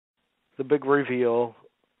the big reveal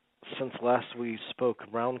since last we spoke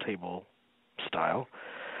roundtable style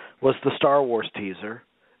was the Star Wars teaser.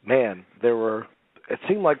 Man, it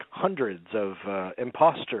seemed like hundreds of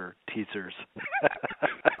imposter teasers.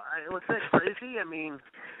 Was that crazy? I mean,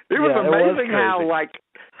 it was amazing crazy.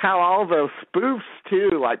 how all those spoofs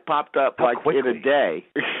too popped up quickly. in a day.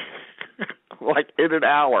 Like in an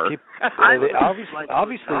hour. Obviously,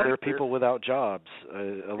 there are people without jobs.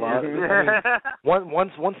 A lot.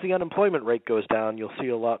 Once the unemployment rate goes down, you'll see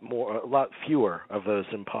a lot fewer of those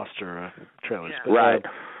imposter trailers. Yeah. Right.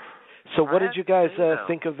 So, what did you guys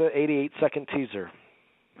think of the 88-second teaser?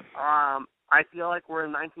 I feel like we're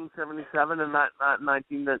in 1977 and not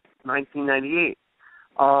 1998.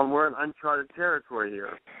 We're in uncharted territory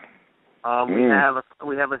here. We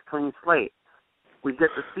have a clean slate. We get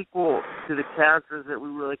the sequel to the characters that we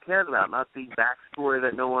really cared about, not the backstory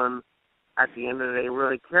that no one at the end of the day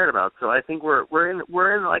really cared about. So I think we're in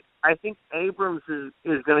like, I think Abrams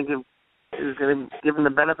is going to give him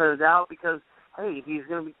the benefit of the doubt because hey, he's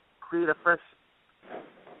going to create a fresh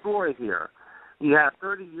story here. You have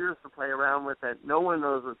 30 years to play around with it. No one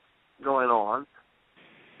knows what's going on,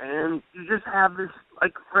 and you just have this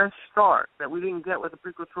like fresh start that we didn't get with the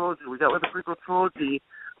prequel trilogy. We got with the prequel trilogy.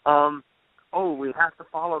 We have to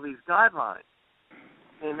follow these guidelines.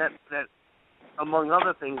 And that among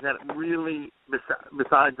other things, that really,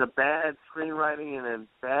 besides a bad screenwriting and a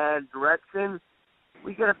bad direction,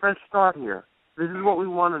 we get a fresh start here. This is what we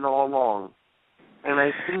wanted all along. And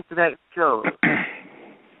I think that shows.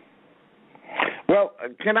 Well,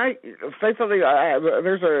 can I say something?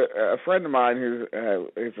 There's a friend of mine who's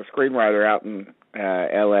a screenwriter out in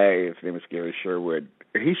L.A. His name is Gary Sherwood.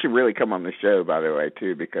 He should really come on the show, by the way,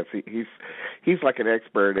 too, because he's like an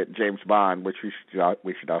expert at James Bond, which we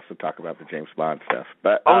should also talk about the James Bond stuff.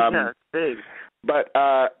 But big. But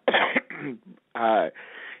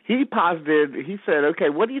he said, okay,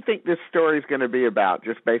 what do you think this story is going to be about,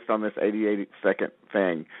 just based on this 88-second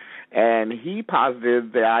thing? And he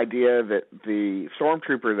posited the idea that the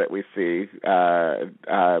stormtrooper that we see,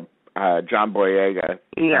 John Boyega,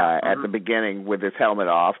 at the beginning with his helmet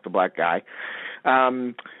off, the black guy,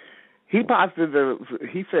 he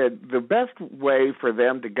said the best way for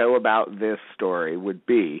them to go about this story would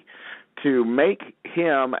be to make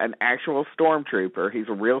him an actual stormtrooper. He's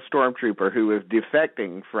a real stormtrooper who is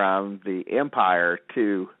defecting from the Empire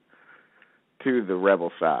to the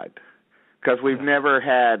rebel side. Because we've never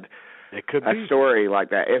had a story like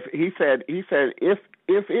that. He said if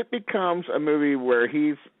it becomes a movie where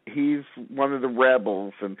he's one of the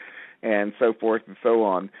rebels and so forth and so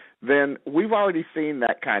on, then we've already seen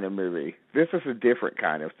that kind of movie. This is a different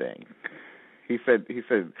kind of thing. He said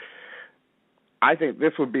I think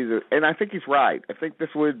this would be and I think he's right. I think this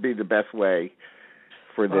would be the best way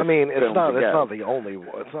for this. I mean, it's not the only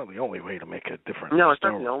way to make a difference. No, it's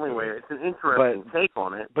not the only way. It's an interesting take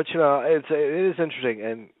on it. But it is interesting.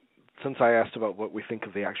 And since I asked about what we think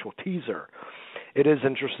of the actual teaser, it is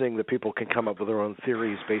interesting that people can come up with their own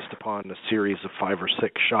theories based upon a series of 5 or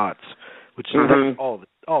 6 shots, which is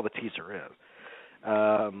all the teaser is.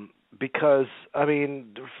 Because I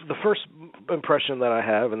mean, the first impression that I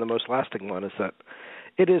have, and the most lasting one, is that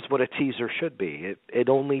it is what a teaser should be. It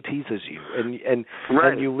only teases you, and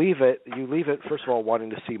you leave it first of all wanting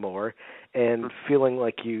to see more, and feeling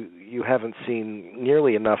like you haven't seen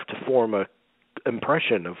nearly enough to form a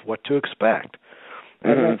impression of what to expect.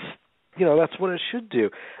 And that's what it should do.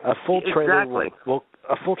 A full trailer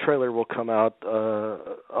will come out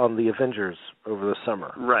on the Avengers over the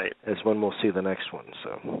summer. Right, is when we'll see the next one.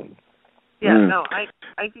 So. Yeah, no, I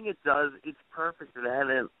think it does. It's perfect for that,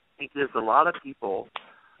 and it gives a lot of people,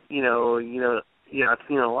 I've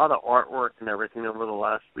seen a lot of artwork and everything over the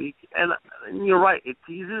last week, and you're right. It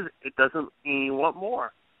teases. It doesn't. You want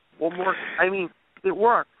more. Want more? I mean, it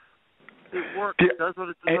works. It works. It does what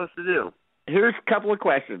it's supposed to do. Here's a couple of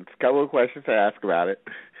questions to ask about it.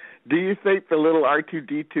 Do you think the little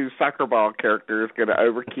R2-D2 soccer ball character is going to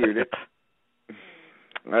over-cute it?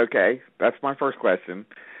 Okay, that's my first question.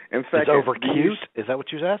 And second, is over-cute? Is that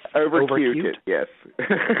what you asked? Over-cute it, yes.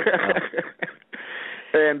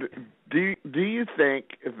 And do you think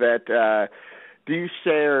that, do you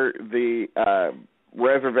share the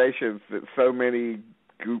reservations that so many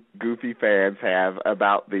goofy fans have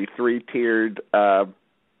about the 3-tiered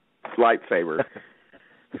lightsaber?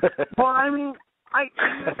 Well, I mean, I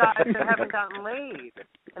see guys that haven't gotten laid,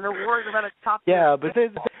 and they're worried about a top. Yeah, but the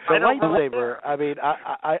lightsaber. I mean,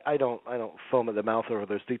 I don't foam at the mouth over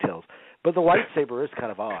those details, but the lightsaber is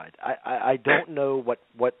kind of odd. I don't know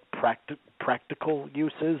what practical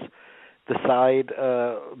uses the side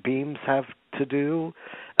beams have to do.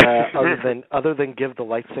 other than give the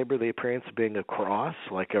lightsaber the appearance of being a cross,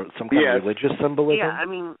 like some kind of religious symbolism. Yeah, I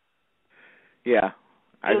mean. Yeah.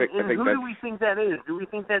 I think who do we think that is? Do we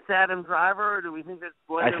think that's Adam Driver, or do we think that's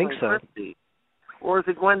Gwendolyn Christie? Or is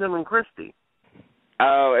it Gwendolyn Christie?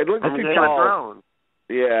 Oh, it looks too tall.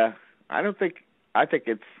 Yeah, I think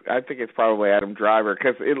it's probably Adam Driver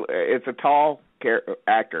because it's a tall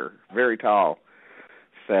actor, very tall.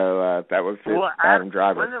 So that was Adam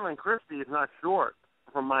Driver. Gwendolyn Christie is not short,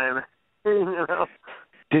 from my understanding. You know?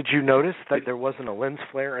 Did you notice that there wasn't a lens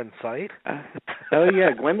flare in sight? Oh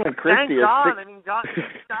yeah, Gwendolyn Christie. Thank God. I mean, guys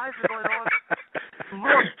are going on.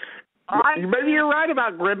 Look, maybe you're right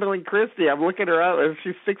about Gwendolyn Christie. I'm looking her up, and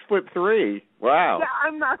she's 6'3". Wow. Yeah,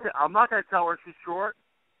 I'm not going to tell her she's short.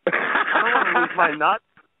 I don't want to lose my nuts.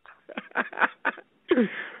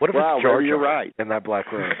 What if it's Georgia you're right. in that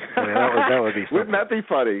black room? I mean, that would be. Wouldn't that be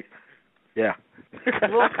funny? Yeah.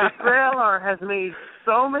 Look, the trailer has made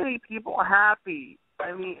so many people happy.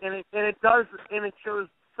 I mean, and it shows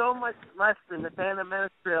so much less than the Phantom Menace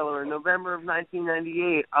trailer in November of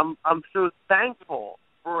 1998. I'm so thankful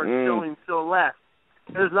for it showing so less.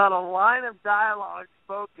 There's not a line of dialogue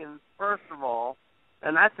spoken, first of all,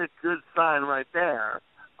 and that's a good sign right there.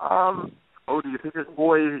 Do you think this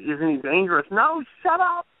boy isn't he dangerous? No, shut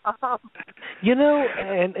up. You know,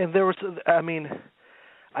 and there was, I mean,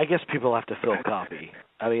 I guess people have to fill copy.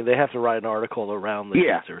 I mean, they have to write an article around the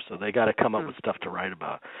teaser, so they got to come up with stuff to write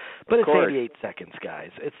about. But it's 88 seconds,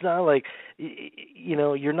 guys. It's not like, you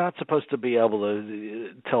know, you're not supposed to be able to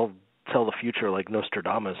tell the future like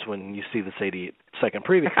Nostradamus when you see this 88-second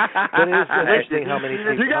preview. But it is interesting how many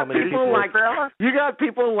people you got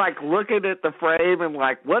people like looking at the frame and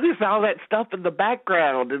like, what is all that stuff in the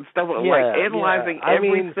background and stuff, like analyzing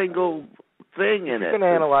every single thing in it. You can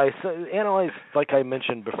analyze, like I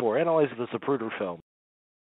mentioned before, analyze the Zapruder film.